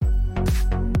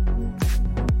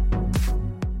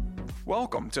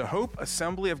Welcome to Hope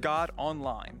Assembly of God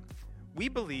Online. We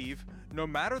believe no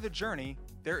matter the journey,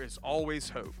 there is always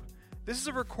hope. This is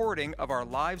a recording of our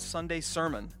live Sunday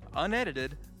sermon,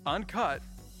 unedited, uncut,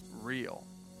 real.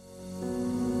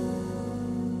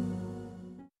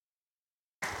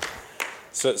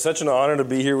 So it's such an honor to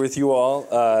be here with you all.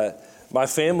 My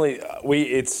family,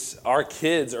 our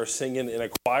kids are singing in a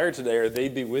choir today, or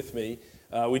they'd be with me.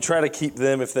 We try to keep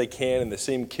them, if they can, in the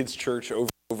same kids' church over and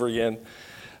over again.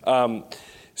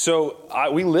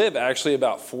 We live actually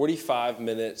about 45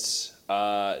 minutes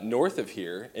north of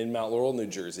here in Mount Laurel, New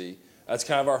Jersey. That's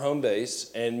kind of our home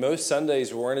base. And most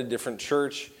Sundays we're in a different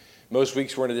church. Most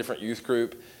weeks we're in a different youth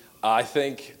group. I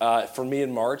think for me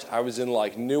in March, I was in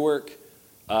like Newark,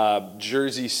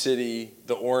 Jersey City,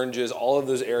 the Oranges, all of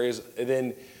those areas. And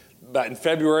then in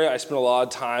February, I spent a lot of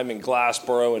time in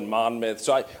Glassboro and Monmouth.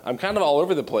 So I'm kind of all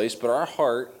over the place, but our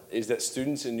heart is that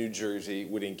students in New Jersey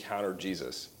would encounter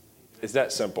Jesus. It's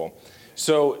that simple.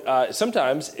 So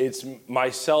sometimes it's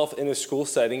myself in a school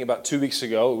setting. About 2 weeks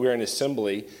ago, we were in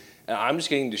assembly, and I'm just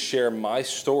getting to share my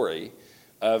story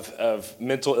of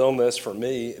mental illness for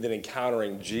me, then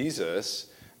encountering Jesus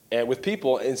and with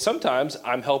people. And sometimes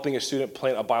I'm helping a student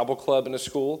plant a Bible club in a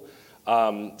school.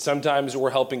 Sometimes we're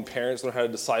helping parents learn how to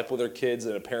disciple their kids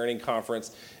at a parenting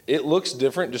conference. It looks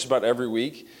different just about every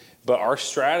week. But our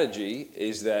strategy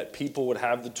is that people would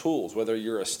have the tools, whether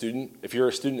you're a student, if you're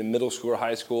a student in middle school or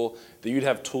high school, that you'd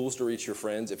have tools to reach your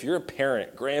friends. If you're a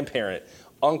parent, grandparent,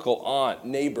 uncle, aunt,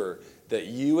 neighbor, that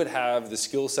you would have the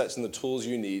skill sets and the tools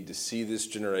you need to see this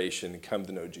generation come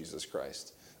to know Jesus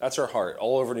Christ. That's our heart,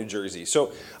 all over New Jersey. So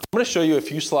I'm going to show you a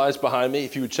few slides behind me.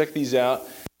 If you would check these out.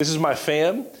 This is my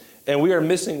fam, and we are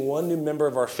missing one new member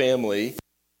of our family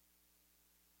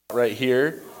right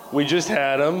here. We just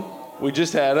had him.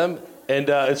 And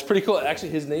it's pretty cool. Actually,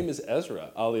 his name is Ezra,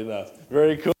 oddly enough.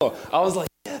 Very cool. I was like,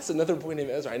 yes, another boy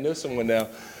named Ezra. I know someone now.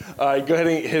 Go ahead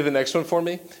and hit the next one for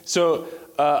me. So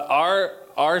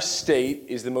our state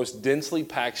is the most densely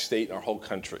packed state in our whole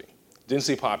country,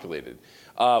 densely populated.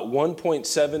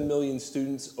 1.7 million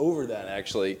students, over that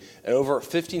actually, and over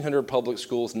 1,500 public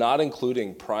schools, not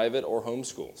including private or home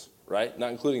schools, right?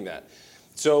 Not including that.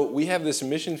 So we have this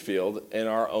mission field in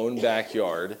our own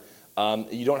backyard.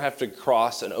 You don't have to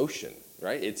cross an ocean,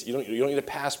 right? You don't need a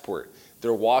passport.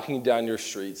 They're walking down your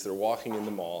streets. They're walking in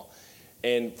the mall.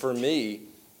 And for me,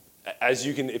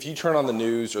 if you turn on the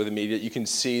news or the media, you can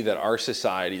see that our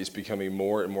society is becoming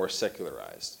more and more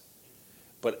secularized.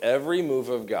 But every move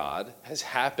of God has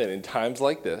happened in times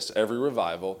like this, every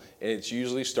revival, and it's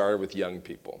usually started with young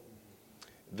people.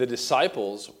 The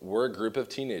disciples were a group of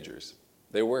teenagers.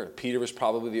 They were. Peter was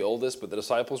probably the oldest, but the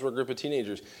disciples were a group of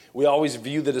teenagers. We always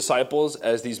view the disciples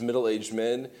as these middle-aged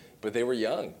men, but they were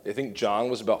young. I think John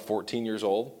was about 14 years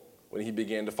old when he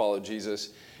began to follow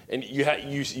Jesus. And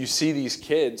you see these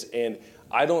kids, and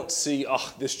I don't see,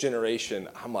 this generation.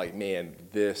 I'm like, man,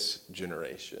 this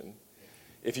generation.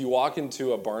 If you walk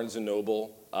into a Barnes &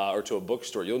 Noble or to a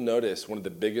bookstore, you'll notice one of the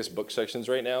biggest book sections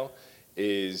right now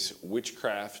is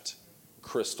witchcraft,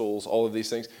 crystals, all of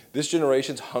these things. This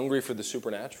generation's hungry for the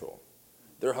supernatural.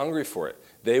 They're hungry for it.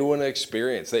 They want to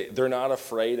experience. They're not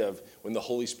afraid of when the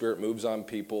Holy Spirit moves on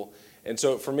people. And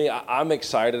so for me, I'm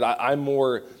excited. I'm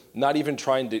more not even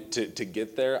trying to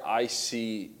get there. I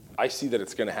see that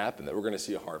it's going to happen, that we're going to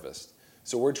see a harvest.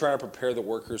 So we're trying to prepare the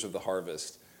workers of the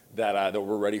harvest that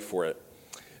we're ready for it.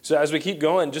 So as we keep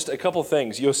going, just a couple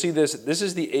things. You'll see this. This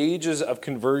is the ages of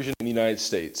conversion in the United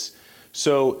States.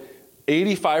 So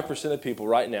 85% of people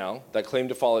right now that claim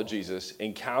to follow Jesus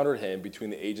encountered him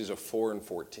between the ages of 4 and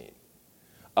 14.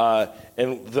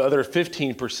 And the other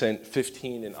 15%,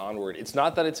 15 and onward. It's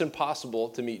not that it's impossible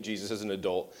to meet Jesus as an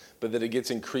adult, but that it gets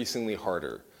increasingly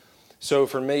harder. So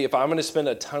for me, if I'm going to spend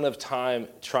a ton of time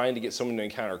trying to get someone to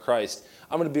encounter Christ,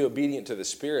 I'm going to be obedient to the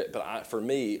Spirit. But for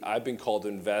me, I've been called to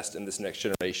invest in this next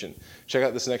generation. Check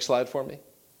out this next slide for me.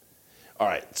 All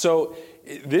right, so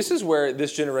this is where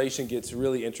this generation gets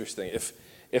really interesting.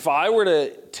 If I were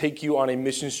to take you on a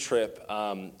missions trip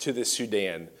to the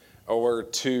Sudan or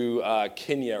to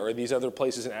Kenya or these other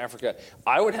places in Africa,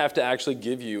 I would have to actually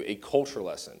give you a culture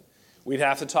lesson. We'd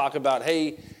have to talk about,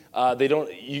 hey,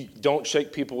 you don't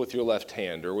shake people with your left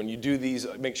hand, or when you do these,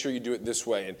 make sure you do it this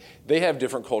way. And they have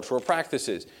different cultural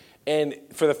practices. And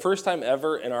for the first time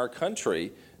ever in our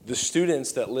country, the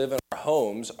students that live in our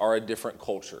homes are a different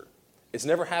culture. It's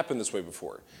never happened this way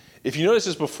before. If you notice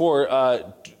this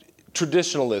before,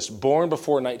 traditionalists, born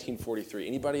before 1943.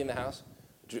 Anybody in the house?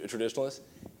 Traditionalists?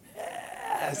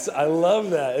 Yes, I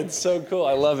love that. It's so cool.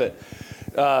 I love it.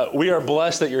 We are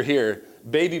blessed that you're here.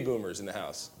 Baby boomers in the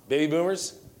house. Baby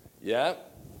boomers? Yeah.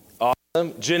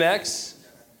 Awesome. Gen X?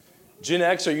 Gen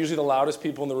X are usually the loudest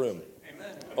people in the room.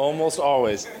 Amen. Almost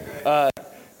always.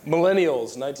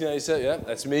 Millennials, 1997, yeah,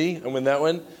 that's me. I'm in that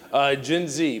one. Gen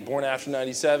Z, born after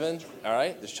 97. All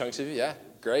right, there's chunks of you, yeah,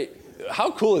 great.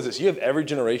 How cool is this? You have every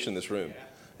generation in this room.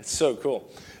 It's so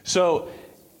cool. So,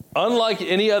 unlike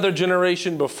any other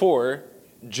generation before,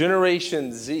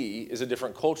 Generation Z is a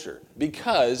different culture.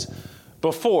 Because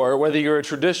before, whether you're a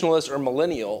traditionalist or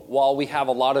millennial, while we have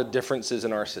a lot of differences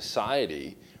in our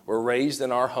society, we're raised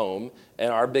in our home,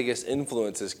 and our biggest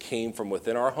influences came from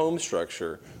within our home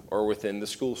structure or within the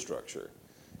school structure.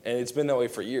 And it's been that way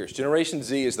for years. Generation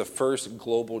Z is the first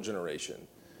global generation.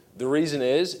 The reason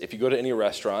is, if you go to any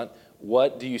restaurant,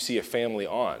 what do you see a family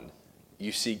on?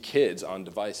 You see kids on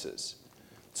devices.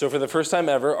 So for the first time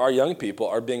ever, our young people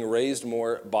are being raised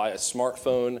more by a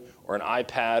smartphone or an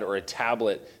iPad or a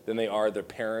tablet than they are their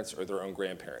parents or their own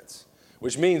grandparents,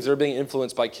 which means they're being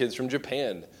influenced by kids from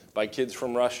Japan, by kids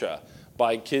from Russia,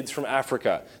 by kids from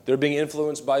Africa. They're being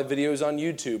influenced by videos on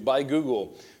YouTube, by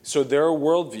Google. So their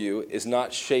worldview is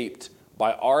not shaped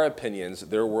by our opinions.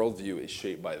 Their worldview is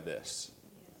shaped by this.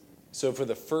 So for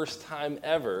the first time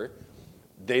ever,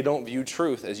 they don't view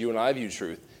truth as you and I view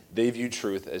truth. They view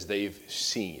truth as they've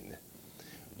seen.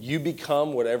 You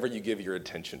become whatever you give your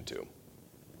attention to.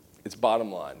 It's bottom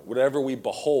line. Whatever we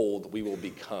behold, we will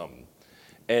become.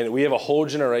 And we have a whole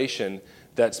generation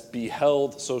that's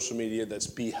beheld social media, that's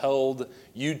beheld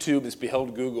YouTube, that's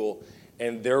beheld Google,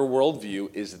 and their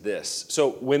worldview is this.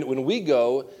 So when we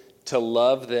go to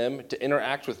love them, to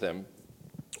interact with them,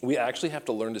 we actually have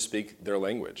to learn to speak their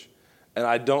language. And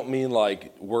I don't mean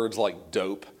like words like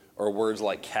dope or words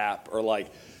like cap or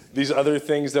like these other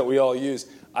things that we all use.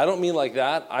 I don't mean like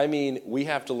that. I mean we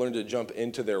have to learn to jump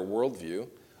into their worldview.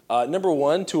 Number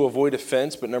one, to avoid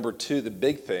offense, but number two, the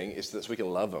big thing is that we can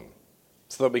love them.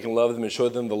 So that we can love them and show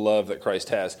them the love that Christ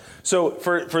has. So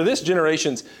for this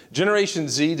Generation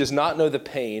Z does not know the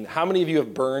pain. How many of you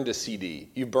have burned a CD?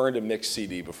 You've burned a mixed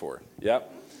CD before?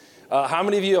 Yep. How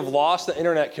many of you have lost the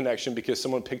internet connection because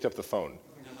someone picked up the phone?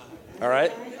 All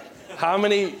right. How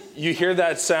many, you hear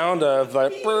that sound of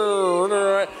like,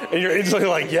 and you're instantly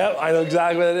like, yep, I know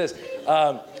exactly what it is.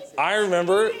 I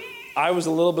remember, I was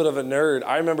a little bit of a nerd.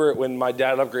 I remember when my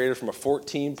dad upgraded from a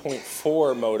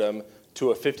 14.4 modem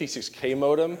to a 56K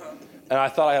modem, and I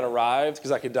thought I had arrived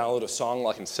because I could download a song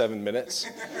like in 7 minutes.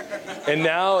 And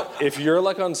now, if you're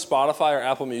like on Spotify or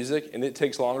Apple Music and it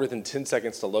takes longer than 10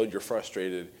 seconds to load, you're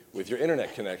frustrated with your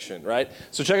internet connection, right?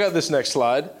 So check out this next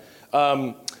slide.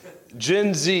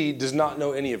 Gen Z does not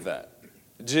know any of that.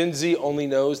 Gen Z only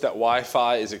knows that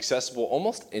Wi-Fi is accessible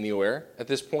almost anywhere at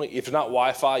this point. If not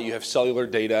Wi-Fi, you have cellular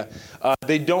data.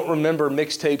 They don't remember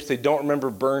mixtapes. They don't remember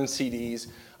burned CDs.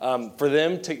 For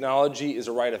them, technology is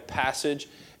a rite of passage.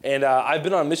 And I've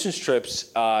been on missions trips.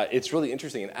 It's really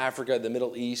interesting in Africa, the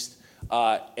Middle East.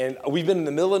 And we've been in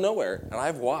the middle of nowhere. And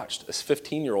I've watched a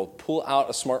 15-year-old pull out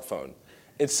a smartphone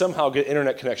and somehow get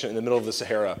internet connection in the middle of the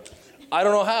Sahara. I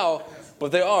don't know how,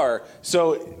 but they are.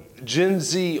 So Gen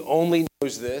Z only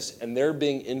knows this, and they're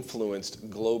being influenced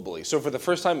globally. So for the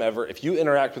first time ever, if you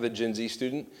interact with a Gen Z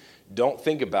student, don't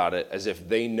think about it as if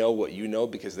they know what you know,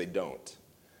 because they don't.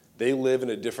 They live in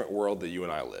a different world that you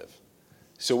and I live.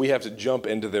 So we have to jump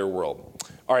into their world.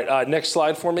 All right, next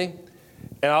slide for me.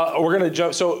 And we're going to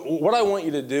jump. So what I want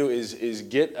you to do is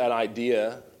get an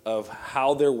idea of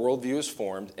how their worldview is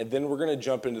formed, and then we're going to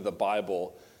jump into the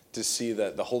Bible to see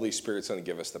that the Holy Spirit's going to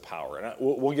give us the power. And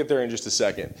we'll get there in just a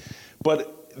second.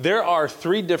 But there are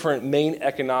 3 different main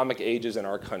economic ages in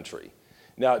our country.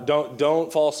 Now,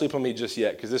 don't fall asleep on me just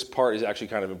yet, because this part is actually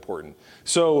kind of important.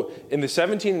 So in the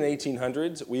 17 and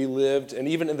 1800s, we lived, and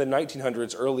even in the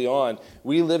 1900s early on,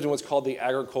 we lived in what's called the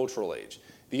agricultural age.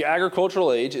 The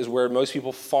agricultural age is where most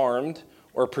people farmed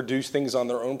or produced things on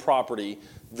their own property.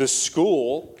 The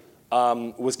school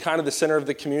was kind of the center of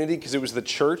the community because it was the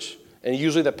church, and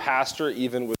usually the pastor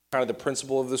even was kind of the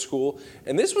principal of the school.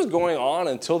 And this was going on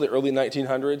until the early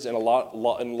 1900s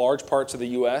in large parts of the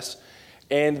U.S.,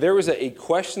 and there was a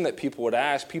question that people would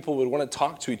ask. People would want to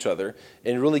talk to each other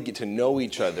and really get to know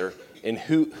each other and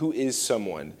who is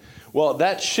someone. Well,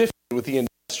 that shifted with the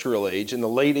industrial age in the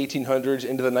late 1800s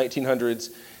into the 1900s,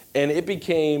 and it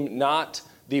became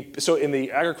so in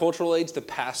the agricultural age, the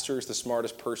pastor is the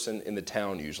smartest person in the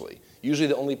town usually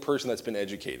the only person that's been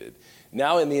educated.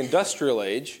 Now in the industrial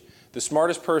age, the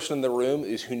smartest person in the room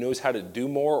is who knows how to do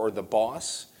more, or the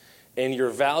boss, and you're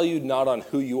valued not on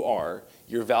who you are,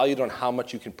 you're valued on how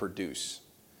much you can produce.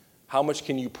 How much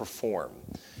can you perform?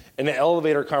 In an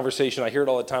elevator conversation, I hear it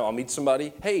all the time. I'll meet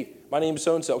somebody, hey, my name's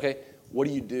so-and-so, okay, what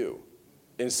do you do?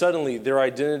 And suddenly their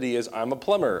identity is, I'm a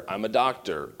plumber, I'm a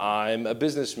doctor, I'm a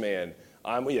businessman,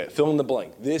 Fill in the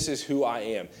blank. This is who I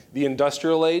am. The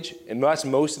industrial age, and that's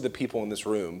most of the people in this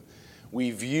room,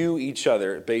 we view each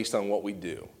other based on what we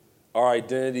do. Our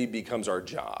identity becomes our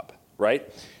job,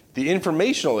 right? The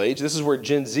informational age, this is where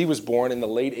Gen Z was born in the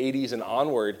late 80s and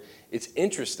onward. It's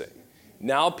interesting.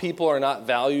 Now people are not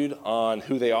valued on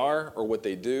who they are or what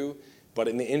they do, but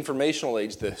in the informational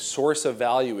age, the source of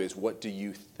value is, what do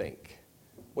you think?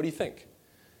 What do you think?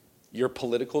 Your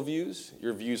political views,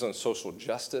 your views on social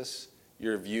justice,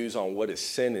 your views on what is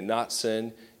sin and not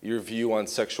sin, your view on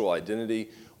sexual identity,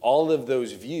 all of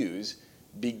those views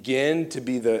begin to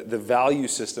be the value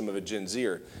system of a Gen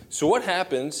Zer. So what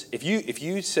happens if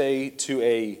you say to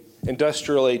a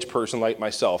industrial age person like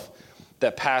myself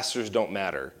that pastors don't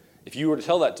matter? If you were to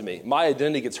tell that to me, my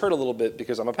identity gets hurt a little bit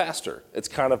because I'm a pastor. It's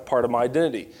kind of part of my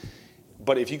identity.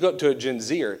 But if you go up to a Gen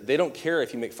Zer, they don't care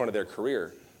if you make fun of their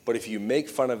career, but if you make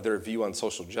fun of their view on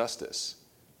social justice,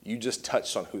 you just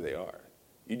touched on who they are.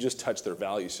 You just touched their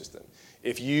value system.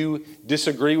 If you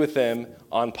disagree with them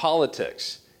on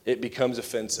politics, it becomes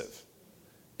offensive.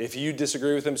 If you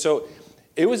disagree with them, so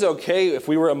it was okay if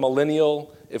we were a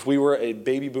millennial, if we were a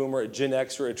baby boomer, a Gen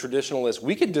Xer, a traditionalist,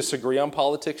 we could disagree on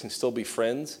politics and still be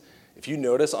friends. If you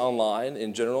notice online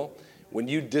in general, when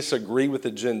you disagree with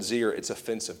a Gen Zer, it's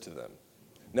offensive to them.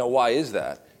 Now, why is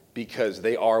that? Because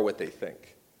they are what they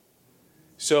think.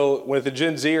 So with the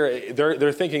Gen Zer,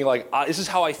 they're thinking like, this is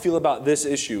how I feel about this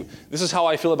issue. This is how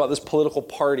I feel about this political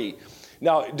party.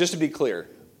 Now, just to be clear,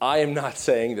 I am not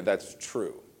saying that that's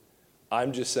true.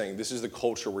 I'm just saying this is the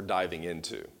culture we're diving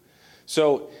into.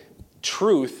 So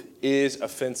truth is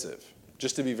offensive,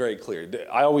 just to be very clear.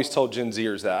 I always tell Gen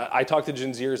Zers that. I talk to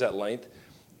Gen Zers at length,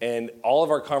 and all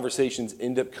of our conversations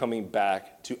end up coming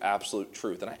back to absolute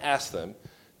truth. And I ask them,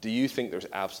 do you think there's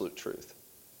absolute truth?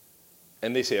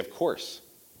 And they say, of course.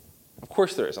 Of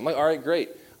course there is. I'm like, all right, great.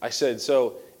 I said,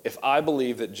 so if I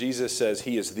believe that Jesus says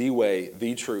he is the way,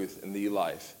 the truth, and the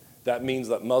life, that means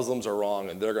that Muslims are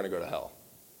wrong and they're going to go to hell.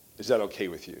 Is that okay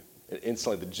with you? And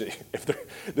instantly,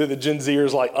 the Gen Zer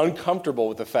is like uncomfortable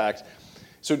with the fact.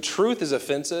 So truth is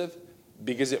offensive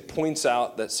because it points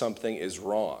out that something is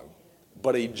wrong.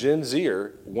 But a Gen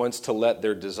Zer wants to let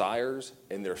their desires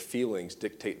and their feelings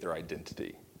dictate their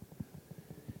identity.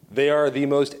 They are the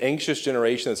most anxious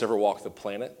generation that's ever walked the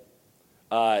planet.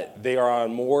 They are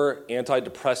on more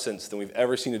antidepressants than we've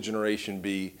ever seen a generation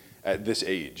be at this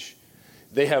age.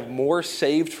 They have more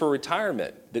saved for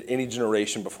retirement than any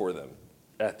generation before them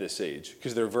at this age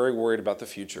because they're very worried about the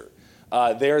future.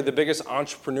 They are the biggest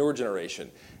entrepreneur generation.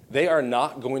 They are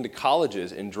not going to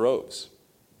colleges in droves.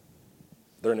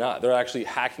 They're not. They're actually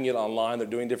hacking it online. They're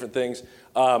doing different things.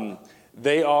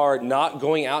 They are not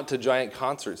going out to giant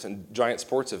concerts and giant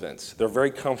sports events. They're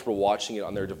very comfortable watching it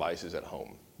on their devices at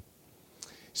home.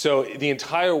 So the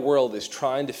entire world is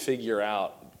trying to figure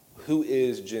out who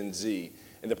is Gen Z.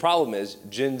 And the problem is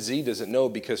Gen Z doesn't know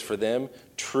because for them,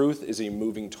 truth is a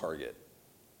moving target.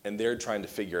 And they're trying to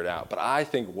figure it out. But I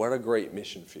think what a great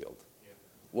mission field.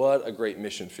 What a great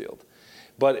mission field.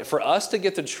 But for us to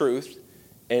get the truth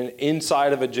and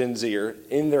inside of a Gen Zer,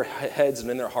 in their heads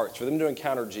and in their hearts, for them to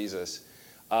encounter Jesus,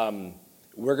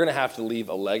 we're going to have to leave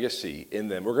a legacy in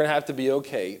them. We're going to have to be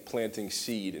okay planting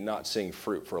seed and not seeing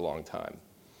fruit for a long time.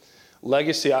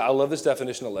 Legacy, I love this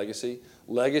definition of legacy.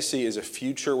 Legacy is a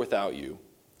future without you,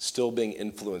 still being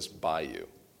influenced by you.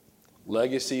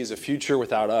 Legacy is a future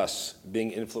without us, being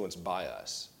influenced by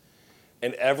us.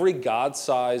 And every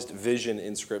God-sized vision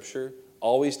in Scripture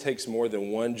always takes more than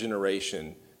one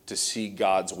generation to see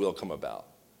God's will come about.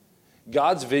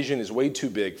 God's vision is way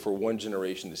too big for one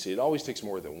generation to see. It always takes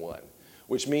more than one,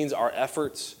 which means our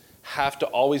efforts have to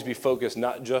always be focused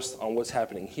not just on what's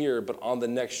happening here, but on the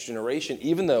next generation,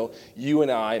 even though you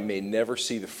and I may never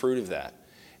see the fruit of that.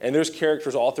 And there's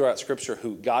characters all throughout Scripture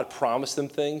who God promised them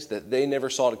things that they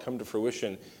never saw to come to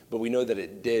fruition, but we know that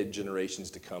it did generations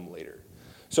to come later.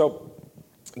 So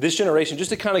this generation,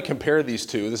 just to kind of compare these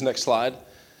two, this next slide,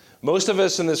 most of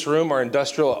us in this room are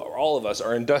industrial, or all of us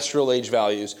are industrial age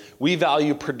values. We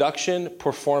value production,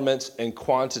 performance, and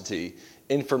quantity.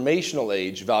 Informational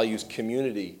age values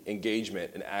community,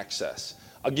 engagement, and access.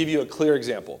 I'll give you a clear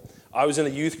example. I was in a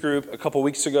youth group a couple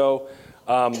weeks ago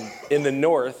in the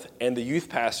north, and the youth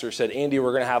pastor said, Andy,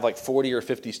 we're going to have like 40 or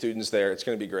 50 students there. It's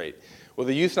going to be great. Well,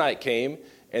 the youth night came,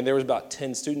 and there was about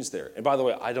 10 students there. And by the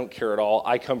way, I don't care at all.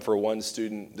 I come for one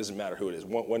student. Doesn't matter who it is,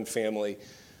 one family.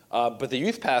 But the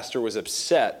youth pastor was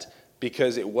upset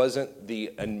because it wasn't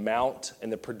the amount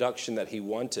and the production that he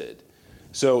wanted.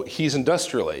 So he's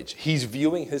industrial age. He's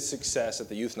viewing his success at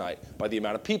the youth night by the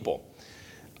amount of people.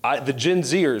 The Gen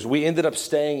Zers, we ended up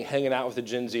hanging out with the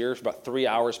Gen Zers for about 3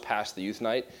 hours past the youth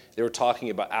night. They were talking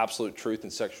about absolute truth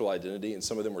and sexual identity, and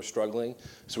some of them were struggling.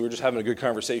 So we were just having a good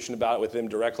conversation about it with them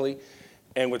directly.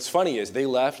 And what's funny is they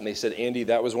left and they said, Andy,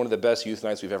 that was one of the best youth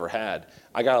nights we've ever had.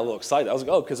 I got a little excited. I was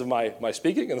like, oh, because of my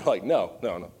speaking? And they're like,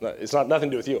 no, it's nothing to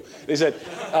do with you.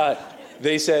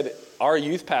 They said, our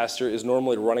youth pastor is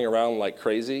normally running around like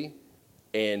crazy,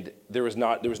 and there was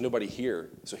nobody here,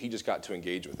 so he just got to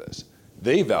engage with us.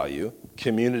 They value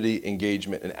community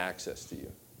engagement and access to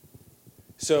you.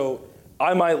 So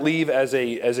I might leave as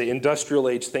a industrial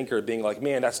age thinker being like,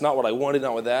 man, that's not what I wanted,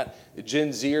 not with that. The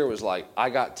Gen Zer was like,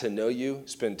 I got to know you,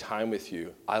 spend time with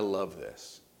you. I love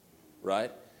this,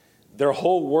 right? Their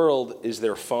whole world is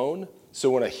their phone. So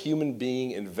when a human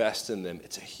being invests in them,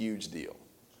 it's a huge deal.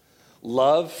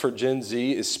 Love for Gen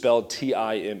Z is spelled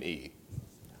T-I-M-E.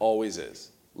 Always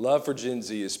is. Love for Gen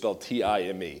Z is spelled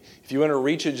T-I-M-E. If you want to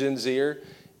reach a Gen Zer,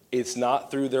 it's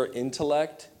not through their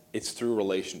intellect, it's through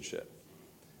relationship.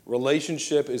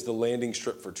 Relationship is the landing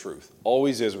strip for truth.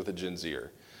 Always is with a Gen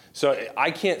Zer. So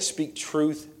I can't speak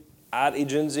truth at a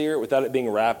Gen Zer without it being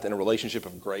wrapped in a relationship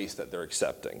of grace that they're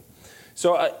accepting.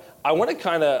 So I want to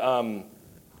kind of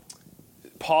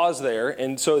pause there.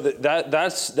 And so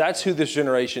that's who this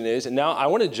generation is. And now I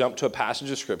want to jump to a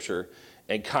passage of Scripture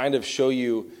and kind of show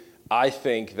you, I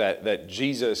think, that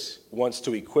Jesus wants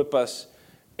to equip us,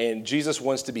 and Jesus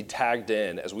wants to be tagged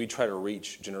in as we try to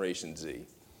reach Generation Z.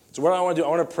 So what I want to do, I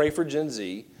want to pray for Gen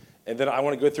Z, and then I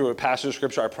want to go through a passage of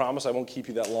Scripture. I promise I won't keep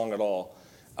you that long at all.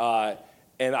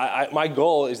 And my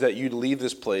goal is that you'd leave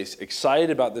this place excited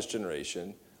about this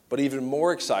generation, but even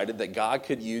more excited that God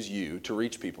could use you to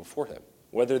reach people for him,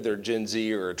 whether they're Gen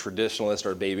Z or a traditionalist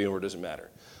or a baby boomer, it doesn't matter.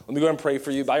 Let me go ahead and pray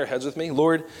for you. Bow your heads with me.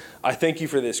 Lord, I thank you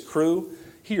for this crew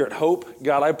here at Hope.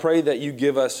 God, I pray that you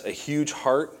give us a huge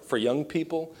heart for young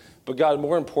people, but God,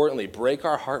 more importantly, break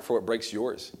our heart for what breaks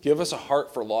yours. Give us a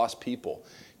heart for lost people.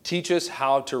 Teach us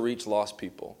how to reach lost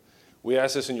people. We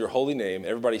ask this in your holy name.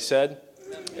 Everybody said,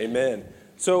 Amen.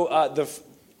 So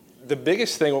the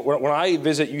biggest thing, when I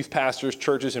visit youth pastors,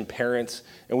 churches, and parents,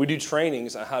 and we do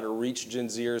trainings on how to reach Gen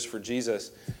Zers for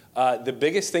Jesus, the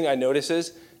biggest thing I notice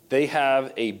is they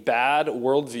have a bad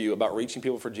worldview about reaching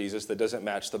people for Jesus that doesn't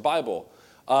match the Bible.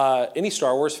 Any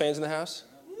Star Wars fans in the house?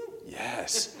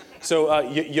 Yes. So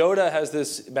Yoda has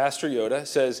this, Master Yoda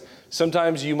says,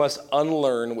 sometimes you must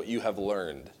unlearn what you have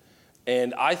learned.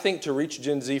 And I think to reach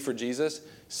Gen Z for Jesus,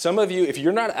 some of you, if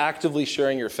you're not actively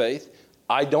sharing your faith,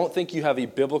 I don't think you have a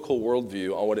biblical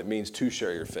worldview on what it means to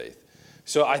share your faith.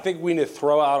 So I think we need to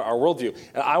throw out our worldview.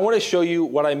 And I want to show you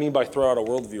what I mean by throw out a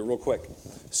worldview real quick.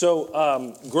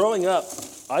 So growing up,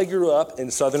 I grew up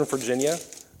in Southern Virginia.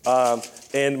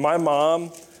 And my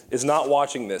mom is not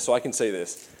watching this, so I can say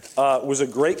this. Was a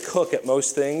great cook at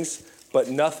most things, but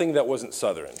nothing that wasn't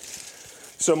Southern.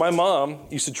 So my mom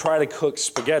used to try to cook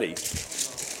spaghetti.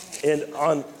 And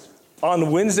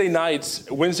on Wednesday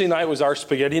night was our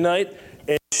spaghetti night,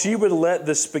 and she would let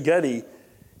the spaghetti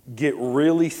get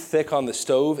really thick on the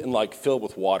stove and like filled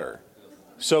with water.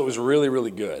 So it was really,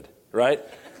 really good, right?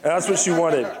 And that's what she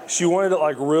wanted. She wanted it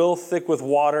like real thick with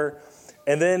water.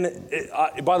 And then,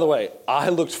 by the way, I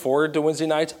looked forward to Wednesday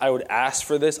nights. I would ask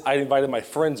for this. I invited my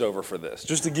friends over for this,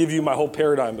 just to give you my whole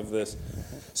paradigm of this.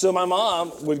 So my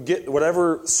mom would get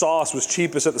whatever sauce was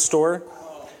cheapest at the store.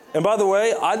 And by the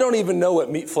way, I don't even know what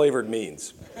meat flavored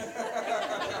means.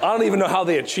 I don't even know how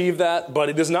they achieve that, but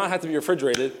it does not have to be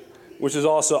refrigerated, which is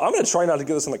also, I'm going to try not to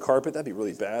get this on the carpet. That'd be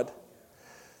really bad.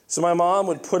 So my mom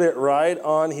would put it right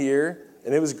on here,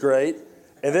 and it was great.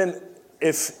 And then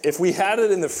if we had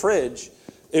it in the fridge,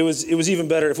 it was even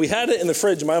better. If we had it in the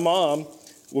fridge, my mom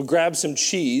would grab some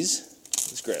cheese.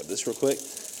 Let's grab this real quick.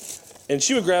 And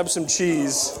she would grab some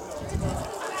cheese.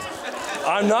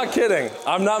 I'm not kidding.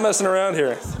 I'm not messing around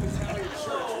here.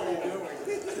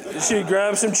 She would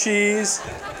grab some cheese,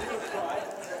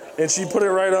 and she'd put it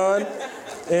right on.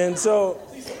 And so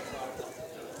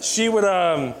she would,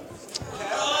 no,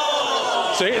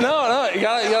 you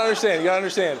gotta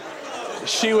understand.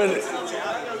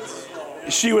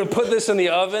 She would put this in the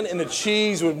oven, and the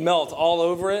cheese would melt all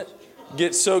over it,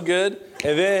 get so good,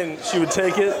 and then she would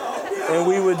take it, and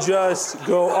we would just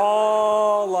go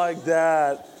all like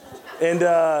that, and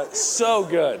so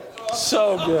good.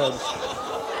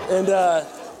 And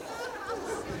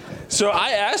so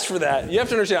I asked for that. You have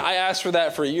to understand, I asked for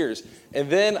that for years. And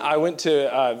then I went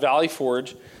to Valley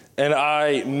Forge, and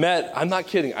I'm not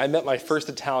kidding, I met my first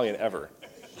Italian ever.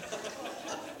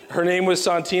 Her name was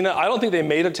Santina. I don't think they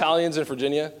made Italians in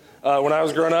Virginia, when I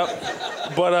was growing up.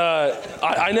 But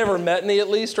I never met any, at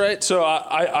least, right? So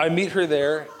I meet her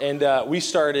there, and we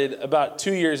started, about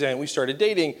 2 years in, we started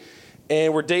dating.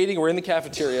 And we're dating, we're in the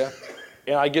cafeteria,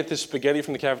 and I get this spaghetti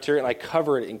from the cafeteria, and I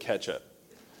cover it in ketchup.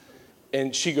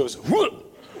 And she goes, "Whoa!"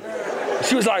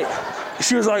 She was like,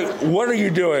 "What are you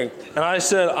doing?" And I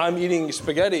said, "I'm eating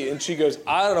spaghetti." And she goes,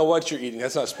 "I don't know what you're eating.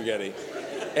 That's not spaghetti."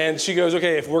 And she goes,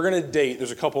 "Okay, if we're going to date,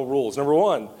 there's a couple rules. Number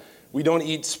one, we don't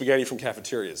eat spaghetti from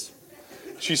cafeterias."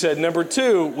 She said, "Number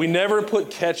two, we never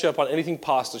put ketchup on anything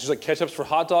pasta." She's like, "Ketchup's for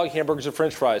hot dog, hamburgers, and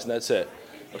French fries, and that's it."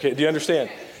 Okay, do you understand?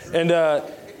 And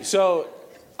so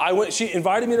she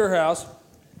invited me to her house,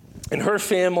 and her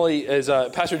family, as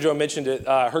Pastor Joe mentioned it,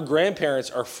 her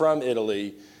grandparents are from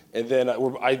Italy, and then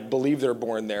I believe they're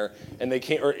born there, and they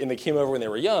came over when they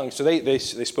were young, so they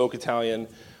spoke Italian,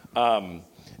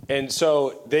 and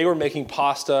so they were making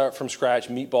pasta from scratch,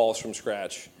 meatballs from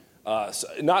scratch,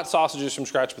 not sausages from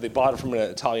scratch, but they bought it from an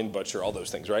Italian butcher, all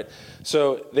those things, right?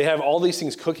 So they have all these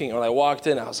things cooking, and when I walked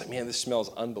in, I was like, man, this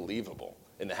smells unbelievable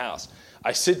in the house.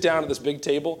 I sit down at this big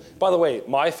table. By the way,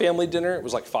 my family dinner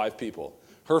was like 5 people.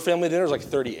 Her family dinner was like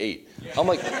 38. I'm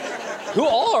like, who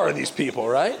all are these people,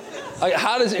 right? Like,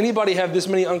 how does anybody have this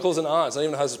many uncles and aunts? I don't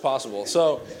even know how this is possible.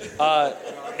 So,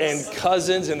 and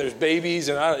cousins, and there's babies,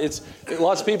 and it's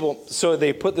lots of people. So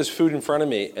they put this food in front of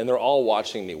me, and they're all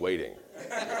watching me waiting.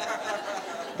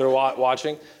 They're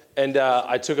watching, and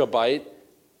I took a bite,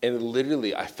 and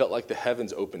literally I felt like the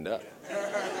heavens opened up.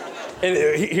 And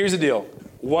here's the deal.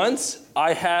 Once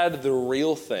I had the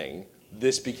real thing,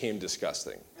 this became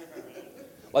disgusting.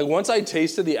 Like, once I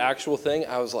tasted the actual thing,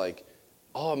 I was like,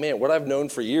 oh man, what I've known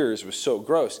for years was so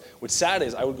gross. What's sad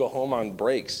is I would go home on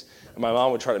breaks, and my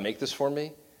mom would try to make this for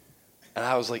me, and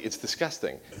I was like, it's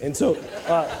disgusting. And so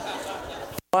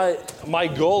my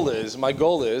goal is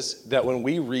that when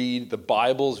we read the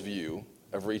Bible's view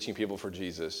of reaching people for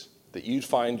Jesus, that you'd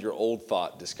find your old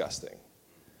thought disgusting.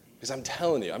 Because I'm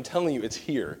telling you, it's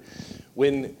here.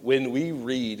 When we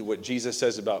read what Jesus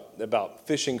says about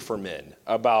fishing for men,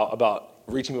 about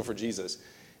reaching people for Jesus,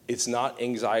 it's not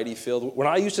anxiety-filled. When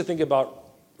I used to think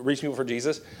about reaching people for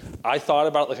Jesus, I thought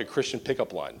about it like a Christian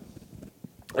pickup line.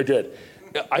 I did.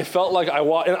 I felt like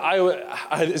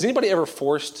has anybody ever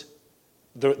forced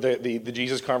the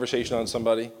Jesus conversation on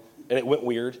somebody and it went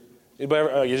weird? Anybody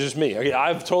ever? It's just me. Okay,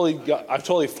 I've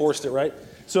totally forced it, right?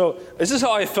 So this is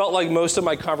how I felt like most of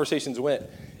my conversations went.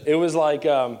 It was like,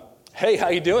 hey, how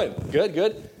you doing?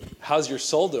 Good. How's your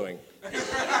soul doing?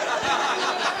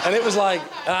 And it was like,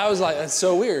 and I was like, that's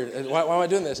so weird. Why am I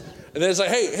doing this? And then it's like,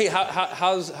 hey,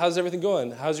 how's everything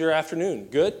going? How's your afternoon?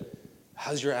 Good?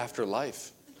 How's your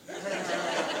afterlife?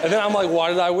 And then I'm like, why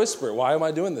did I whisper? Why am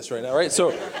I doing this right now, right?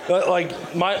 So,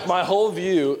 like, my whole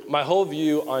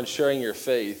view on sharing your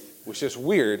faith was just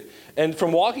weird. And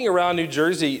from walking around New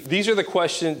Jersey, these are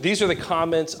the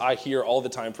comments I hear all the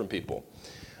time from people.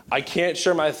 I can't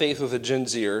share my faith with a Gen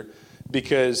Zer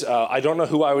because I don't know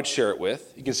who I would share it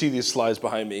with. You can see these slides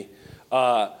behind me.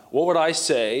 What would I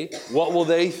say? What will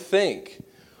they think?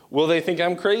 Will they think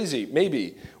I'm crazy?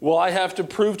 Maybe. Will I have to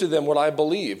prove to them what I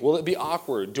believe? Will it be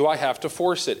awkward? Do I have to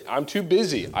force it? I'm too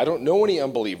busy. I don't know any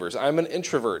unbelievers. I'm an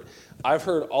introvert. I've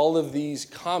heard all of these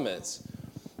comments,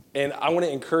 and I want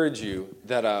to encourage you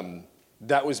that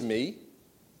that was me,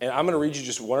 and I'm going to read you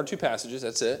just 1 or 2 passages.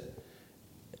 That's it.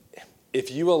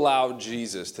 If you allow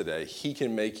Jesus today, he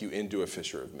can make you into a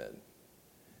fisher of men.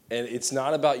 And it's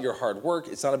not about your hard work.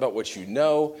 It's not about what you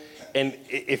know. And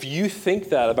if you think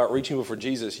that about reaching people for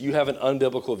Jesus, you have an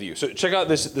unbiblical view. So check out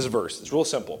this verse. It's real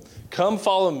simple. Come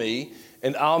follow me,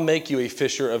 and I'll make you a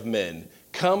fisher of men.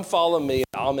 Come follow me,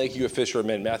 and I'll make you a fisher of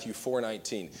men. Matthew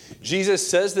 4:19. Jesus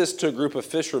says this to a group of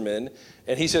fishermen,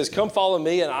 and he says, come follow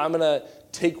me, and I'm going to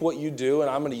take what you do, and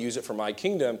I'm going to use it for my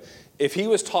kingdom. If he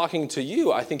was talking to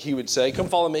you, I think he would say, come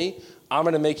follow me. I'm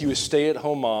going to make you a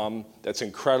stay-at-home mom that's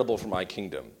incredible for my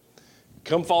kingdom.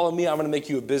 Come follow me. I'm going to make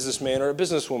you a businessman or a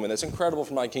businesswoman that's incredible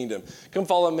for my kingdom. Come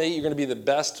follow me. You're going to be the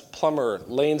best plumber,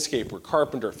 landscaper,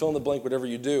 carpenter, fill in the blank, whatever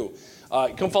you do.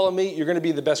 Come follow me. You're going to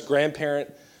be the best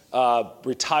grandparent,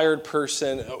 retired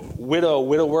person,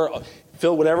 widower,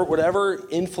 Phil, whatever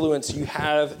influence you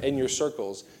have in your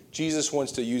circles, Jesus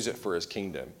wants to use it for his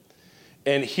kingdom.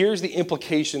 And here's the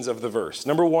implications of the verse.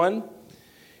 Number 1,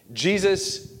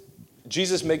 Jesus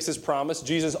makes this promise.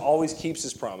 Jesus always keeps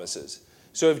his promises.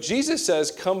 So if Jesus says,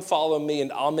 come follow me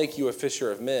and I'll make you a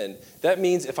fisher of men, that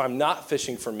means if I'm not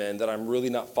fishing for men, that I'm really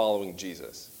not following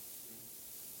Jesus.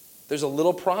 There's a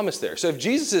little promise there. So if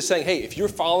Jesus is saying, hey, if you're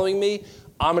following me,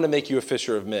 I'm going to make you a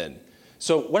fisher of men.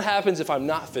 So what happens if I'm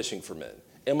not fishing for men?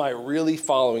 Am I really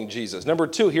following Jesus? Number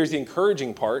 2, here's the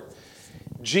encouraging part.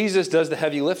 Jesus does the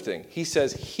heavy lifting. He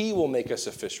says he will make us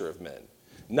a fisher of men.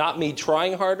 Not me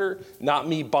trying harder, not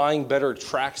me buying better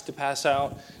tracks to pass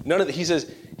out. None of that. He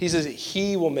says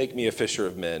he will make me a fisher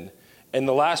of men. And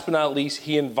the last but not least,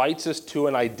 he invites us to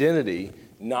an identity,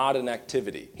 not an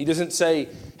activity. He doesn't say,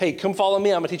 hey, come follow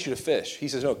me, I'm going to teach you to fish. He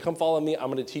says, no, come follow me, I'm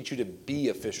going to teach you to be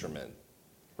a fisherman,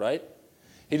 right?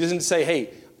 He doesn't say,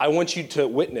 hey, I want you to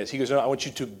witness. He goes, no, I want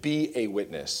you to be a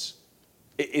witness.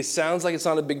 It sounds like it's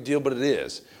not a big deal, but it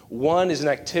is. One is an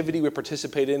activity we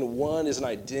participate in. One is an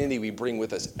identity we bring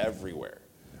with us everywhere,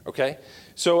 okay?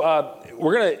 So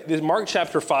Mark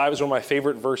chapter 5 is one of my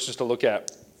favorite verses to look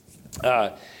at.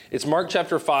 It's Mark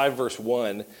chapter 5, verse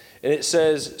 1, and it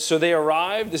says, so they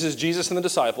arrived, this is Jesus and the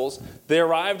disciples, they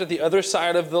arrived at the other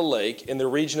side of the lake in the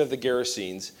region of the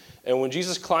Gerasenes, and when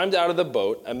Jesus climbed out of the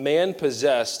boat, a man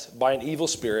possessed by an evil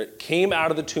spirit came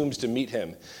out of the tombs to meet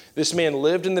him. This man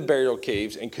lived in the burial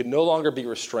caves and could no longer be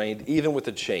restrained, even with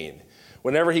a chain.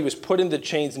 Whenever he was put into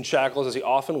chains and shackles, as he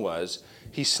often was,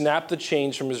 he snapped the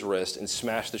chains from his wrist and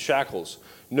smashed the shackles.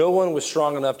 No one was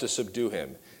strong enough to subdue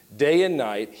him. Day and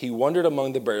night, he wandered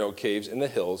among the burial caves in the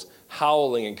hills,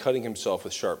 howling and cutting himself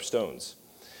with sharp stones.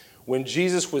 When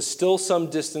Jesus was still some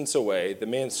distance away, the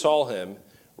man saw him,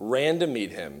 ran to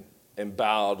meet him, and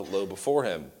bowed low before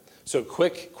him. So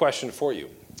quick question for you.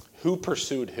 Who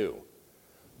pursued who?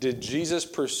 Did Jesus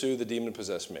pursue the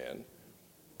demon-possessed man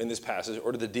in this passage,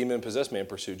 or did the demon-possessed man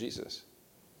pursue Jesus?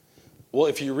 Well,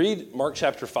 if you read Mark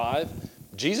chapter 5,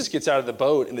 Jesus gets out of the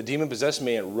boat and the demon-possessed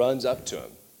man runs up to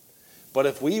him. But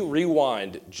if we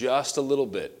rewind just a little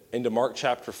bit into Mark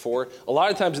chapter 4, a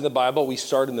lot of times in the Bible, we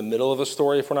start in the middle of a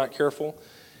story if we're not careful.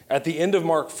 At the end of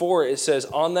Mark 4, it says,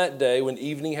 on that day when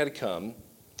evening had come,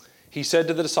 he said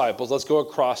to the disciples, let's go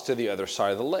across to the other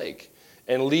side of the lake.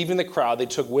 And leaving the crowd, they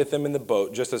took with him in the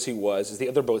boat, just as he was, as the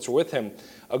other boats were with him.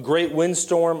 A great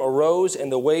windstorm arose,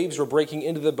 and the waves were breaking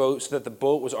into the boat so that the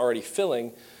boat was already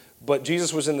filling. But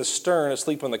Jesus was in the stern,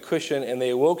 asleep on the cushion, and they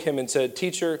awoke him and said,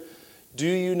 Teacher, do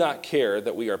you not care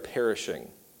that we are perishing?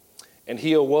 And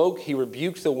he awoke, he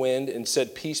rebuked the wind and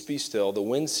said, Peace, be still. The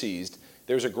wind ceased.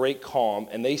 There was a great calm.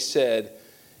 And they said,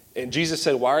 and Jesus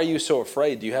said, why are you so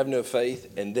afraid? Do you have no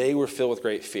faith? And they were filled with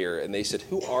great fear. And they said,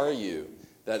 who are you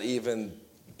that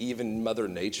even Mother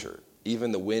Nature,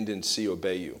 even the wind and sea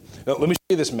obey you? Now, let me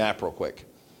show you this map real quick.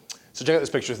 So check out this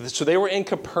picture. So they were in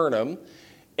Capernaum,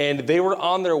 and they were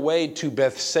on their way to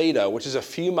Bethsaida, which is a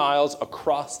few miles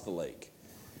across the lake.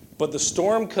 But the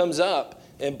storm comes up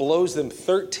and blows them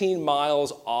 13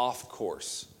 miles off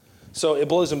course. So it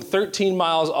blows them 13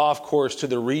 miles off course to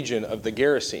the region of the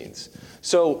Gerasenes.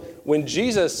 So when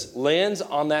Jesus lands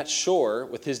on that shore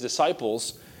with his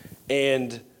disciples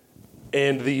and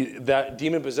that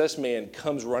demon-possessed man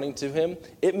comes running to him,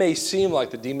 it may seem like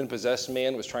the demon-possessed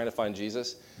man was trying to find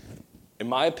Jesus. In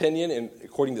my opinion, and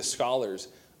according to scholars,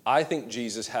 I think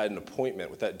Jesus had an appointment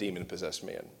with that demon-possessed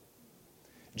man.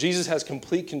 Jesus has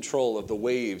complete control of the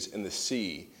waves and the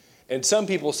sea. And some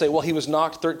people say, well, he was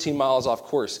knocked 13 miles off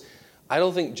course. I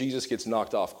don't think Jesus gets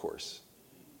knocked off course.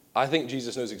 I think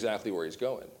Jesus knows exactly where he's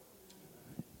going.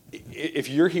 If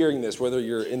you're hearing this, whether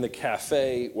you're in the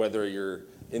cafe, whether you're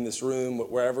in this room,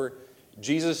 wherever,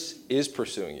 Jesus is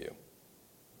pursuing you,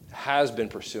 has been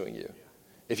pursuing you.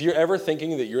 If you're ever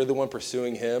thinking that you're the one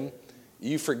pursuing him,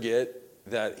 you forget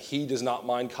that he does not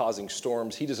mind causing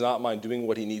storms. He does not mind doing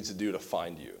what he needs to do to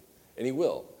find you, and he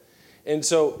will. And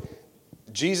so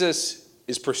Jesus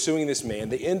is pursuing this man.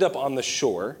 They end up on the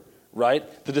shore,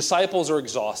 right? The disciples are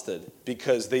exhausted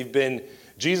because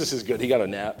Jesus is good. He got a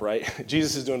nap, right?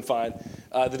 Jesus is doing fine.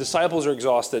 The disciples are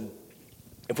exhausted.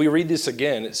 If we read this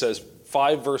again, it says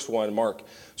 5 verse 1, Mark.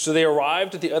 So they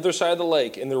arrived at the other side of the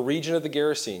lake in the region of the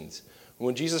Gerasenes.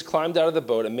 When Jesus climbed out of the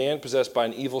boat, a man possessed by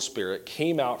an evil spirit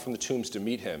came out from the tombs to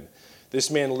meet him.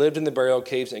 This man lived in the burial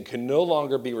caves and could no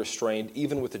longer be restrained,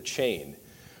 even with a chain.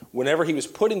 Whenever he was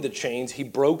put into chains, he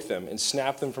broke them and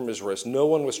snapped them from his wrist. No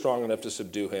one was strong enough to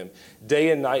subdue him.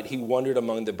 Day and night he wandered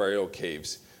among the burial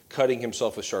caves, cutting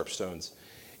himself with sharp stones.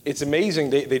 It's amazing.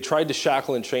 They tried to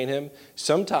shackle and chain him.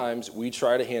 Sometimes we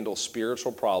try to handle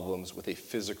spiritual problems with a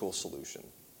physical solution.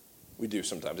 We do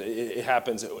sometimes. It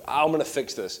happens. I'm going to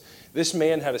fix this. This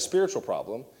man had a spiritual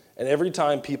problem, and every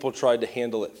time people tried to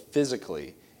handle it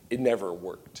physically, it never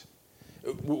worked.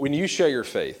 When you share your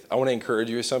faith, I want to encourage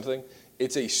you with something.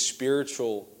 It's a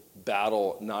spiritual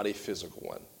battle, not a physical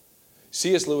one.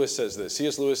 C.S. Lewis says this.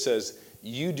 C.S. Lewis says,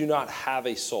 you do not have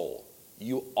a soul.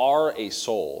 You are a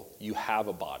soul. You have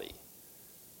a body.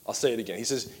 I'll say it again. He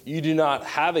says, you do not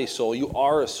have a soul. You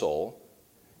are a soul.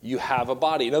 You have a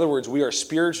body. In other words, we are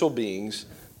spiritual beings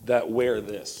that wear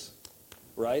this,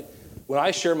 right? When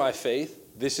I share my faith,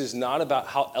 this is not about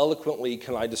how eloquently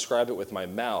can I describe it with my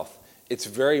mouth. It's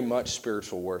very much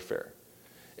spiritual warfare.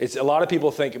 It's a lot of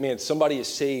people think, man, somebody is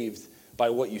saved by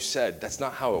what you said. That's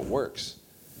not how it works.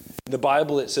 In the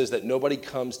Bible, it says that nobody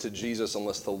comes to Jesus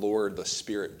unless the Lord, the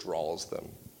Spirit, draws them,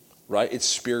 right? It's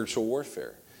spiritual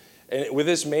warfare. And with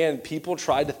this man, people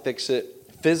tried to fix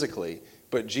it physically,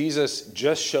 but Jesus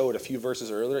just showed a few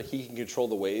verses earlier, he can control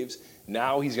the waves.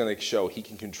 Now he's going to show he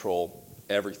can control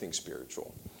everything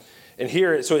spiritual. And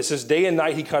here, so it says day and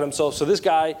night he cut himself. So this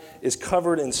guy is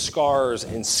covered in scars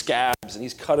and scabs, and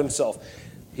he's cut himself.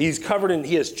 He's covered in,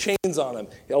 he has chains on him,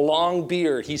 a long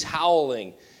beard. He's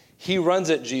howling. He runs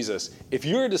at Jesus. If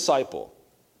you're a disciple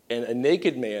and a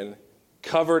naked man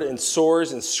covered in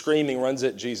sores and screaming runs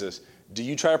at Jesus, do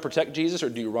you try to protect Jesus or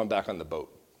do you run back on the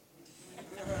boat?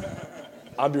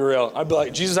 I'll be real. I'd be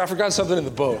like, Jesus, I forgot something in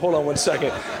the boat. Hold on one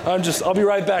second. I'll be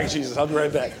right back, Jesus. I'll be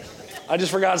right back. I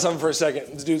just forgot something for a second.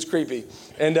 This dude's creepy.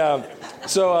 And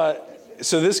so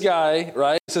this guy,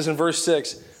 right, it says in verse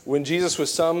 6, when Jesus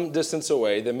was some distance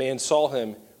away, the man saw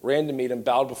him, ran to meet him,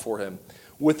 bowed before him.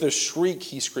 With a shriek,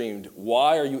 he screamed,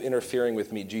 "Why are you interfering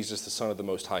with me, Jesus, the Son of the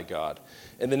Most High God?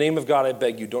 In the name of God, I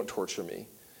beg you, don't torture me."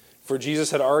 For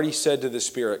Jesus had already said to the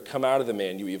spirit, "Come out of the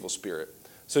man, you evil spirit."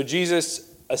 So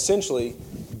Jesus essentially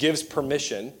gives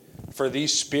permission for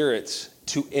these spirits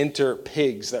to enter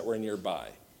pigs that were nearby,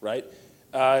 right?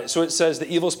 So it says the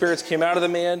evil spirits came out of the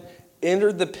man,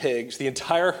 entered the pigs, the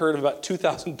entire herd of about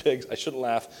 2,000 pigs, I shouldn't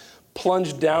laugh,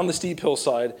 plunged down the steep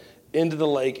hillside into the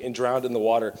lake and drowned in the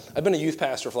water. I've been a youth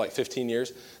pastor for like 15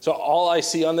 years. So all I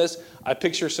see on this, I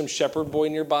picture some shepherd boy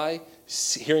nearby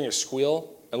hearing a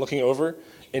squeal and looking over,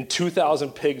 and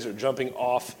 2,000 pigs are jumping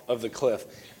off of the cliff.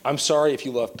 I'm sorry if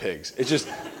you love pigs. It's just,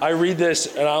 I read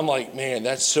this and I'm like, man,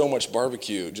 that's so much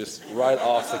barbecue just right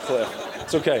off the cliff.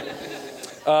 It's okay.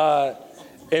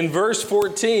 In verse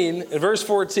 14,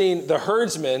 the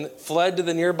herdsmen fled to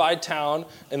the nearby town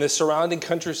and the surrounding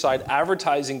countryside,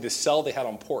 advertising the sale they had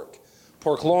on pork.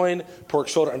 Pork loin, pork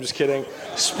shoulder, I'm just kidding.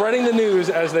 Spreading the news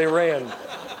as they ran.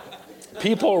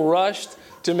 People rushed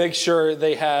to make sure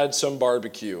they had some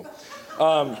barbecue.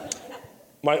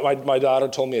 My daughter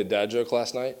told me a dad joke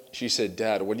last night. She said,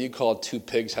 "Dad, what do you call two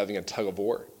pigs having a tug of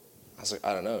war?" I was like,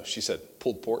 "I don't know." She said,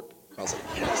 "Pulled pork." I was like,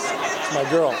 yes, it's my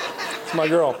girl. It's my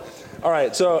girl. All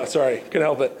right, so, sorry, couldn't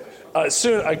help it.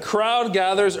 Soon, a crowd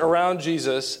gathers around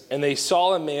Jesus, and they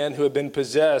saw a man who had been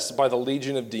possessed by the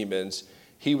legion of demons.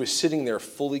 He was sitting there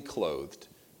fully clothed,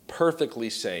 perfectly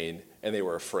sane, and they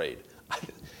were afraid.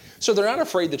 So they're not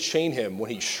afraid to chain him when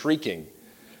he's shrieking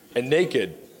and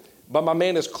naked, but my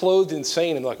man is clothed and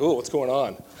sane, and they're like, "Oh, what's going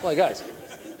on?" I'm like, guys,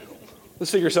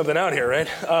 let's figure something out here, right?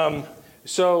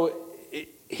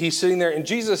 He's sitting there, and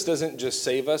Jesus doesn't just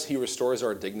save us, he restores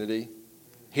our dignity.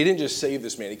 He didn't just save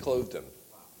this man, he clothed him,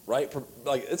 right?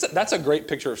 Like that's a great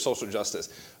picture of social justice.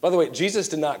 By the way, Jesus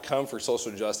did not come for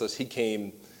social justice. He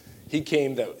came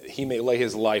that he may lay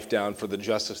his life down for the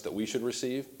justice that we should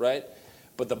receive, right?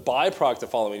 But the byproduct of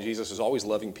following Jesus is always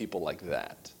loving people like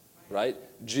that, right?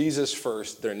 Jesus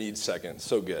first, their needs second.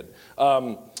 So good.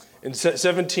 In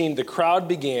 17, the crowd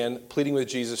began pleading with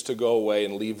Jesus to go away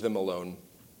and leave them alone.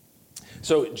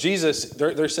 So Jesus,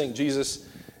 they're saying, "Jesus,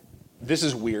 this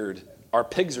is weird. Our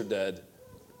pigs are dead.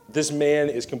 This man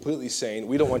is completely sane.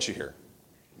 We don't want you here.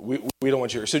 We don't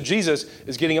want you here." So Jesus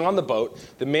is getting on the boat.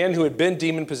 The man who had been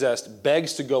demon-possessed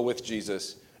begs to go with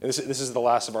Jesus. And this is the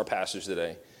last of our passage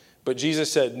today. But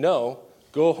Jesus said, "No,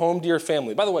 go home to your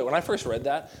family." By the way, when I first read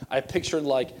that, I pictured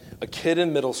like a kid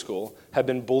in middle school had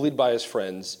been bullied by his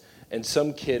friends, and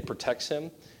some kid protects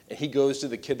him, and he goes to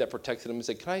the kid that protected him and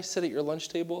said, "Can I sit at your lunch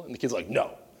table?" And the kid's like,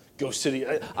 "No, go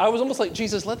sit. I was almost like,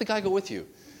 Jesus, let the guy go with you.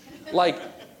 Like,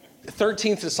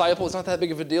 13th disciple, it's not that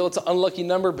big of a deal. It's an unlucky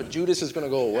number, but Judas is going to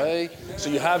go away. So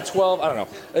you have 12. I don't know.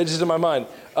 It's just in my mind.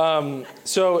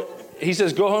 So he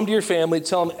says, "Go home to your family.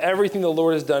 Tell them everything the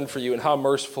Lord has done for you and how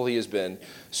merciful he has been."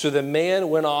 So the man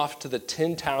went off to the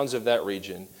 10 towns of that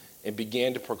region and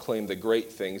began to proclaim the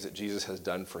great things that Jesus has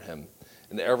done for him.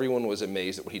 And everyone was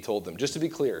amazed at what he told them. Just to be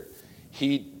clear,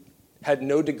 he had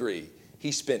no degree.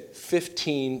 He spent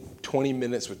 15, 20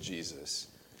 minutes with Jesus.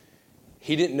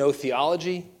 He didn't know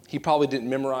theology. He probably didn't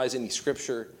memorize any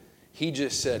scripture. He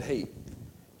just said, "Hey, you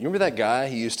remember that guy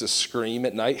who used to scream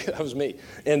at night?" That was me.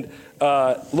 And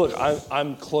look,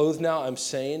 I'm clothed now. I'm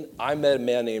sane. I met a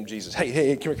man named Jesus.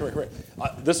 Hey, come here.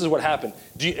 This is what happened.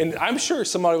 And I'm sure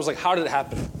somebody was like, "How did it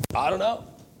happen?" I don't know.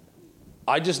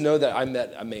 I just know that I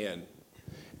met a man.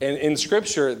 And in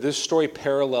Scripture, this story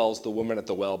parallels the woman at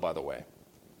the well, by the way.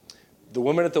 The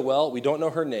woman at the well, we don't know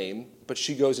her name, but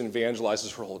she goes and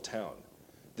evangelizes her whole town.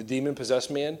 The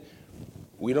demon-possessed man,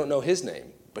 we don't know his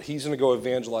name, but he's going to go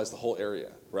evangelize the whole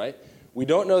area, right? We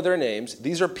don't know their names.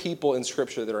 These are people in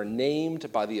Scripture that are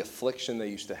named by the affliction they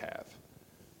used to have.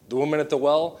 The woman at the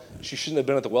well, she shouldn't have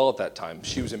been at the well at that time.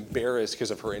 She was embarrassed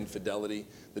because of her infidelity.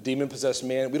 The demon-possessed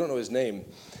man, we don't know his name.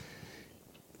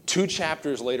 2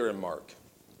 chapters later in Mark,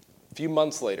 a few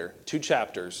months later, 2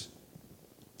 chapters,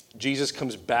 Jesus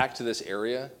comes back to this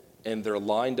area, and they're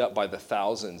lined up by the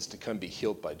thousands to come be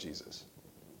healed by Jesus.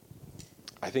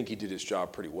 I think he did his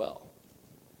job pretty well.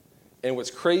 And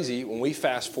what's crazy, when we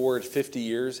fast forward 50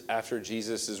 years after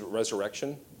Jesus'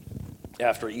 resurrection,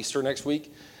 after Easter next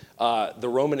week, the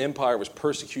Roman Empire was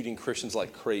persecuting Christians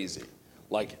like crazy,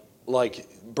 like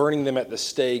burning them at the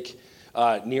stake.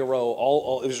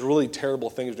 Nero, it was really terrible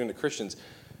things doing to Christians.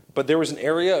 But there was an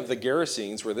area of the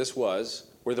Gerasenes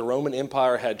where the Roman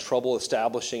Empire had trouble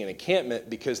establishing an encampment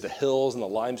because the hills and the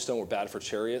limestone were bad for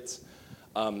chariots.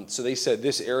 So they said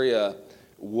this area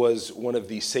was one of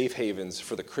the safe havens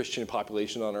for the Christian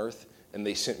population on earth, and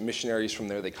they sent missionaries from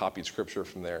there. They copied scripture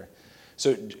from there.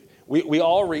 So we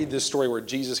all read this story where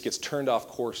Jesus gets turned off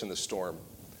course in the storm.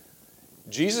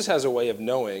 Jesus has a way of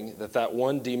knowing that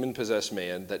one demon-possessed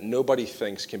man that nobody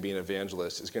thinks can be an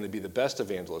evangelist is going to be the best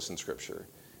evangelist in Scripture.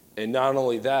 And not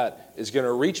only that, is going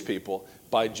to reach people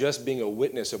by just being a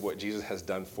witness of what Jesus has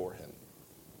done for him.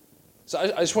 So I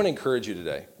just want to encourage you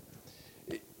today.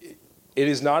 It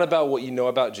is not about what you know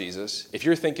about Jesus. If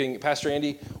you're thinking, Pastor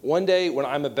Andy, one day when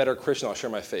I'm a better Christian, I'll share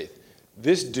my faith.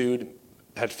 This dude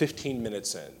had 15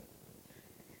 minutes in.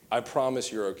 I promise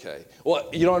you're okay. Well,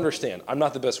 you don't understand. I'm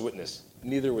not the best witness.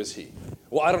 Neither was he.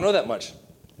 Well, I don't know that much.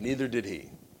 Neither did he.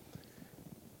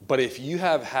 But if you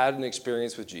have had an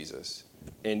experience with Jesus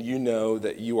and you know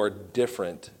that you are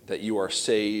different, that you are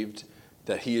saved,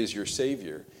 that he is your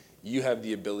Savior, you have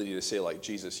the ability to say, like,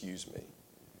 Jesus, use me.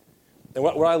 And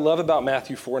what I love about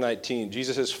Matthew 4:19,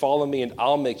 Jesus says, follow me and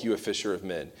I'll make you a fisher of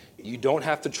men. You don't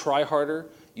have to try harder.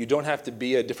 You don't have to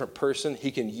be a different person. He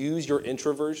can use your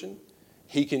introversion.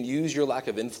 He can use your lack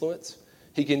of influence.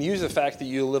 He can use the fact that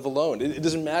you live alone. It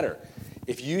doesn't matter.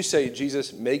 If you say,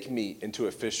 Jesus, make me into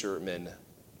a fisher of men,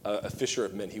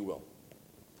 he will.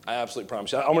 I absolutely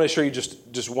promise you. I'm going to show you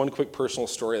just one quick personal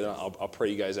story, then I'll pray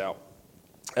you guys out.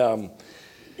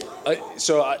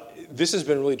 This has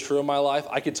been really true in my life.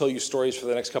 I could tell you stories for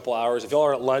the next couple hours. If y'all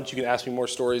are at lunch, you can ask me more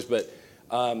stories. But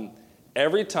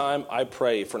every time I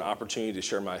pray for an opportunity to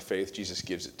share my faith, Jesus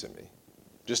gives it to me.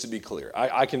 Just to be clear,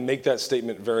 I can make that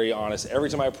statement very honest. Every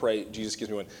time I pray, Jesus gives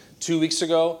me one. 2 weeks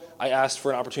ago, I asked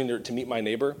for an opportunity to meet my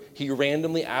neighbor. He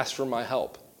randomly asked for my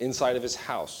help inside of his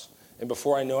house. And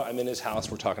before I know it, I'm in his house.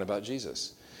 We're talking about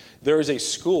Jesus. There is a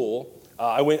school.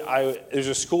 There's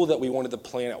a school that we wanted to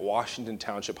plant at Washington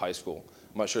Township High School.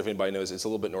 I'm not sure if anybody knows. It's a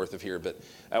little bit north of here. But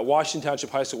at Washington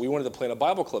Township High School, we wanted to plant a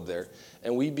Bible club there.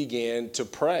 And we began to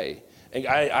pray. And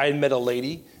I had met a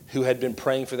lady who had been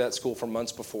praying for that school for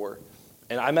months before.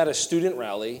 And I'm at a student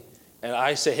rally. And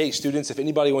I say, hey, students, if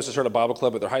anybody wants to start a Bible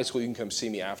club at their high school, you can come see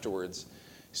me afterwards.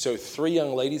 So 3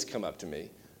 young ladies come up to me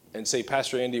and say,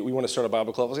 Pastor Andy, we want to start a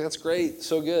Bible club. I was like, that's great.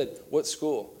 So good. What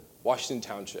school? Washington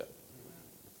Township.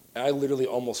 And I literally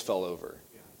almost fell over.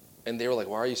 And they were like,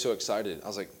 why are you so excited? I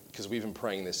was like, because we've been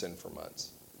praying this in for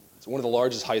months. It's one of the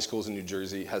largest high schools in New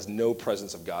Jersey, has no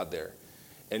presence of God there.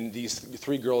 And these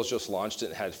 3 girls just launched it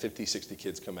and had 50, 60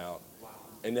 kids come out. Wow.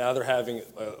 And now they're having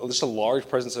just a large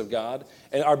presence of God.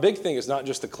 And our big thing is not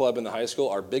just the club and the high school.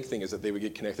 Our big thing is that they would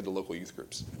get connected to local youth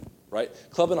groups, right?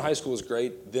 Club and high school is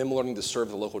great. Them learning to serve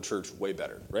the local church, way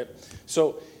better, right?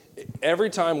 So every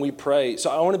time we pray, so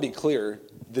I want to be clear,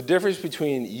 the difference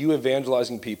between you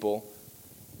evangelizing people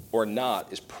or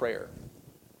not is prayer.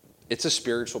 It's a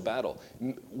spiritual battle.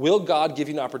 Will God give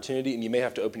you an opportunity and you may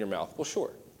have to open your mouth? Well,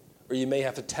 sure. Or you may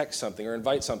have to text something or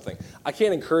invite something. I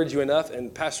can't encourage you enough,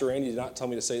 and Pastor Randy did not tell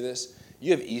me to say this.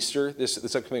 You have Easter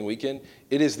this upcoming weekend.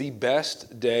 It is the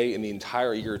best day in the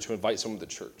entire year to invite someone to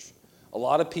church. A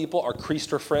lot of people, our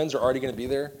Creaster friends, are already going to be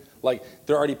there. Like,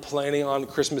 they're already planning on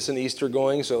Christmas and Easter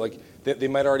going, so like they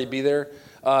might already be there.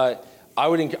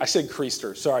 I said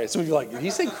Creaster. Sorry. Some of you are like, did he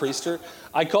say Creaster?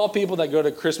 I call people that go to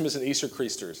Christmas and Easter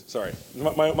Creasters. Sorry.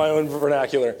 My own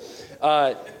vernacular.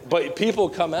 But people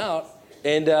come out,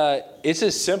 and it's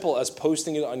as simple as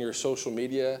posting it on your social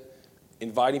media,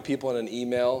 inviting people in an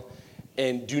email,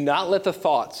 and do not let the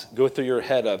thoughts go through your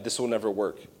head of, this will never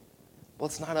work. Well,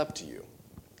 it's not up to you.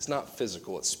 It's not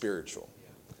physical. It's spiritual.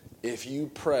 If you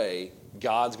pray,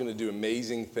 God's going to do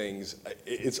amazing things.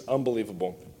 It's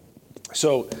unbelievable.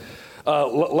 So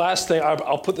last thing,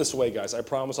 I'll put this away, guys. I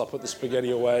promise I'll put the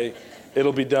spaghetti away.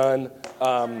 It'll be done.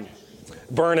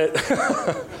 Burn it.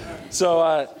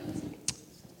 So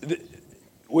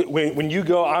When you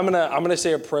go, I'm gonna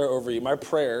say a prayer over you. My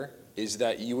prayer is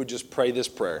that you would just pray this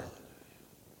prayer.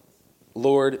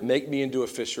 Lord, make me into a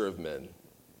fisher of men.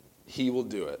 He will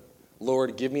do it.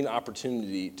 Lord, give me an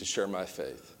opportunity to share my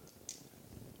faith.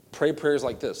 Pray prayers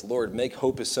like this. Lord, make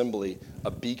Hope Assembly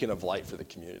a beacon of light for the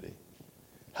community.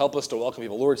 Help us to welcome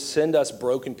people. Lord, send us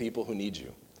broken people who need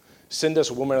you. Send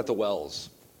us women at the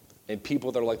wells and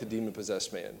people that are like the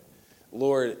demon-possessed man.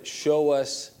 Lord, show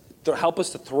us, help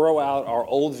us to throw out our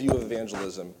old view of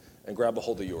evangelism and grab a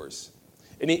hold of yours.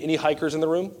 Any hikers in the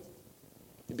room?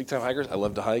 Any big-time hikers? I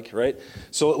love to hike, right?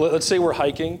 So let's say we're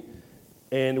hiking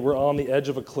and we're on the edge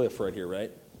of a cliff right here,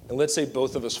 right? And let's say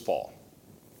both of us fall.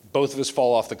 Both of us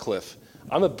fall off the cliff.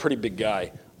 I'm a pretty big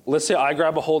guy. Let's say I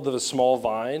grab a hold of a small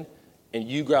vine and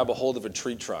you grab a hold of a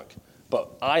tree trunk.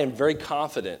 But I am very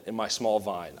confident in my small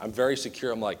vine. I'm very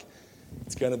secure. I'm like,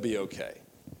 it's going to be okay.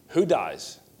 Who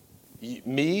dies?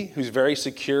 Me, who's very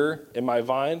secure in my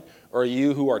vine, or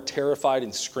you who are terrified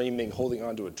and screaming, holding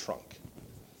onto a trunk?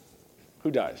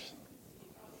 Who dies?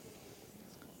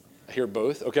 I hear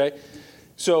both, okay?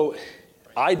 So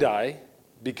I die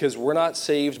because we're not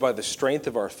saved by the strength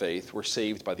of our faith. We're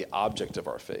saved by the object of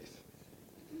our faith,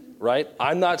 right?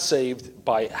 I'm not saved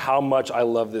by how much I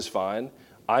love this vine.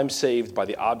 I'm saved by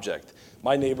the object.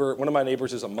 My neighbor, one of my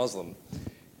neighbors is a Muslim.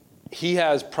 He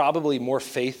has probably more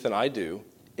faith than I do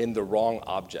in the wrong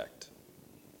object.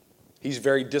 He's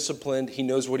very disciplined. He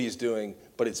knows what he's doing,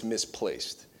 but it's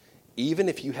misplaced. Even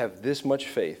if you have this much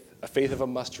faith, a faith of a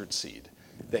mustard seed,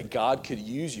 that God could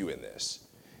use you in this,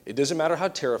 it doesn't matter how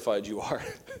terrified you are.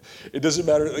 It doesn't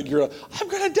matter, like I'm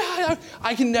going to die.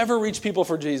 I can never reach people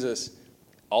for Jesus.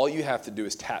 All you have to do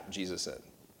is tap Jesus in.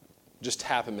 Just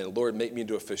tap him in. Lord, make me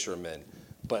into a fisher of men.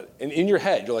 But in your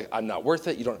head, you're like, I'm not worth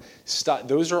it. You don't stop.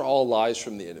 Those are all lies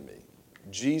from the enemy.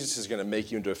 Jesus is going to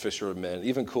make you into a fisher of men.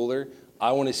 Even cooler,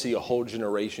 I want to see a whole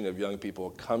generation of young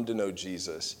people come to know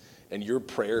Jesus. And your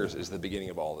prayers is the beginning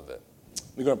of all of it.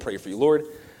 We're going to pray for you. Lord,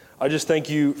 I just thank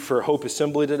you for Hope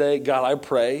Assembly today. God, I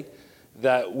pray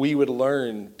that we would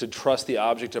learn to trust the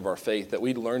object of our faith, that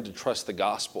we'd learn to trust the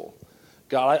gospel.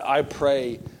 God, I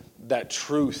pray that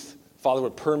truth, Father,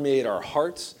 would permeate our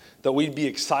hearts, that we'd be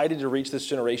excited to reach this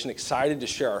generation, excited to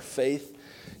share our faith.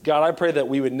 God, I pray that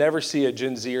we would never see a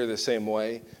Gen Zer the same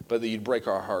way, but that you'd break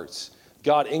our hearts.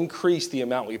 God, increase the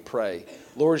amount we pray.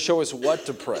 Lord, show us what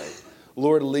to pray.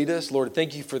 Lord, lead us. Lord,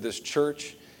 thank you for this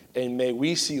church, and may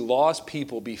we see lost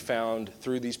people be found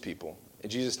through these people. In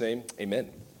Jesus' name, amen.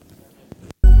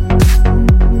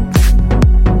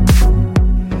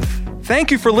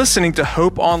 Thank you for listening to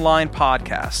Hope Online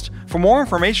Podcast. For more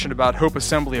information about Hope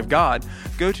Assembly of God,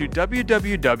 go to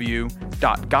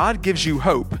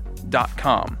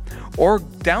www.godgivesyouhope.com or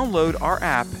download our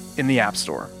app in the App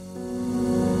Store.